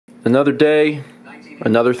Another day,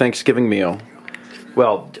 another Thanksgiving meal.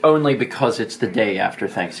 Well, only because it's the day after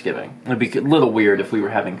Thanksgiving. It'd be a little weird if we were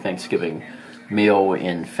having Thanksgiving meal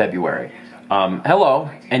in February.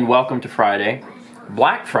 Hello, and welcome to Friday.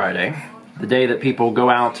 Black Friday, the day that people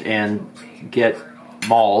go out and get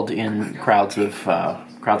mauled in crowds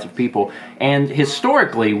of people. And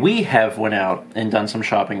historically, we have went out and done some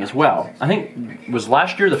shopping as well. I think, was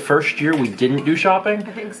last year the first year we didn't do shopping?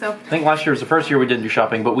 I think so. I think last year was the first year we didn't do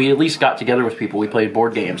shopping, but we at least got together with people. We played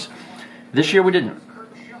board games. This year we didn't.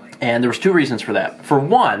 And there was two reasons for that. For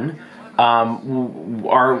one,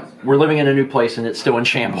 we're living in a new place and it's still in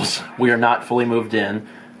shambles. We are not fully moved in.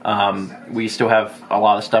 We still have a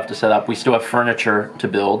lot of stuff to set up. We still have furniture to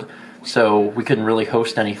build, so we couldn't really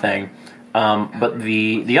host anything. But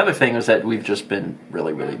the other thing is that we've just been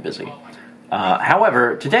really, really busy.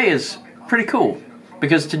 However, today is pretty cool,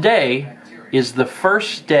 because today is the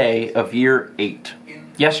first day of year 8.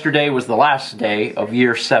 Yesterday was the last day of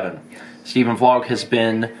year 7. StephenVlog has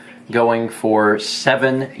been going for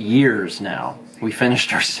 7 years now. We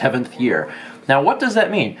finished our 7th year. Now, what does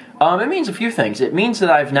that mean? It means a few things. It means that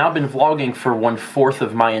I've now been vlogging for 1/4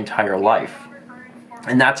 of my entire life.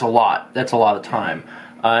 And that's a lot. That's a lot of time.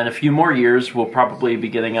 In a few more years, we'll probably be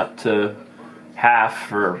getting up to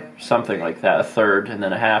half or something like that, a third and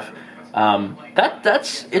then a half.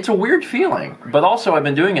 It's a weird feeling. But also, I've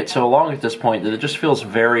been doing it so long at this point that it just feels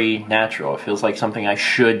very natural. It feels like something I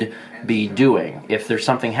should be doing. If there's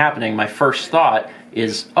something happening, my first thought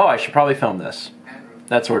is, oh, I should probably film this.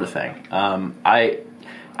 That sort of thing.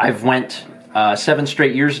 I've went 7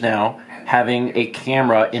 straight years now having a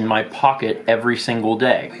camera in my pocket every single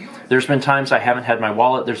day. There's been times I haven't had my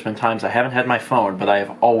wallet, there's been times I haven't had my phone, but I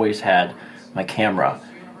have always had my camera.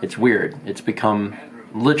 It's weird. It's become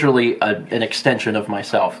literally an extension of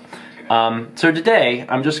myself. So today,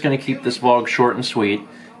 I'm just going to keep this vlog short and sweet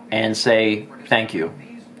and say thank you.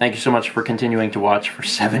 Thank you so much for continuing to watch for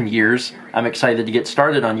 7 years. I'm excited to get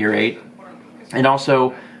started on year 8. And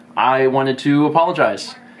also, I wanted to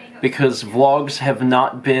apologize because vlogs have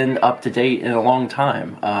not been up to date in a long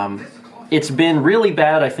time. It's been really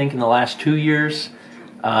bad, I think, in the last 2 years.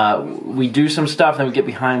 We do some stuff, then we get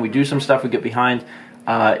behind. We do some stuff, we get behind.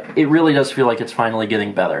 It really does feel like it's finally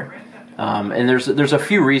getting better. And there's a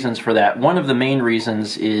few reasons for that. One of the main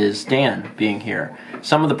reasons is Dan being here.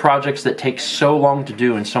 Some of the projects that take so long to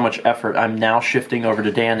do and so much effort, I'm now shifting over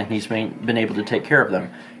to Dan, and he's been able to take care of them.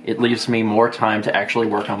 It leaves me more time to actually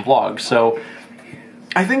work on vlogs. So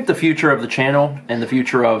I think the future of the channel and the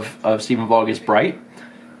future of StephenVlog is bright.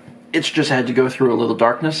 It's just had to go through a little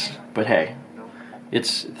darkness, but hey,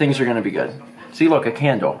 things are going to be good. See, look, a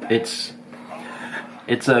candle. It's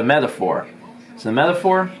a metaphor. Is it a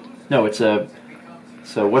metaphor? No, so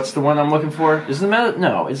what's the one I'm looking for? Is it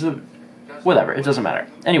no, is it, whatever, it doesn't matter.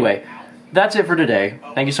 Anyway, that's it for today.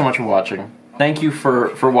 Thank you so much for watching. Thank you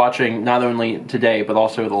for watching not only today, but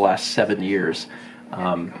also the last 7 years.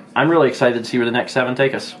 I'm really excited to see where the next 7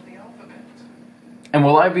 take us. And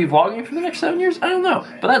will I be vlogging for the next 7 years? I don't know,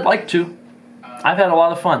 but I'd like to. I've had a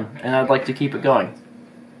lot of fun, and I'd like to keep it going.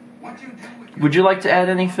 Would you like to add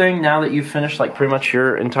anything now that you've finished like pretty much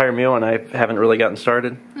your entire meal and I haven't really gotten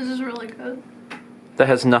started? This is really good. That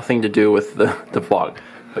has nothing to do with the vlog.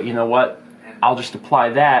 But you know what? I'll just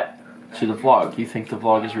apply that to the vlog. You think the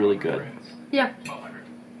vlog is really good? Yeah.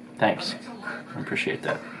 Thanks. I appreciate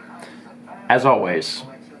that. As always,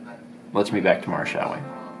 let's meet back tomorrow, shall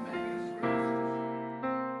we?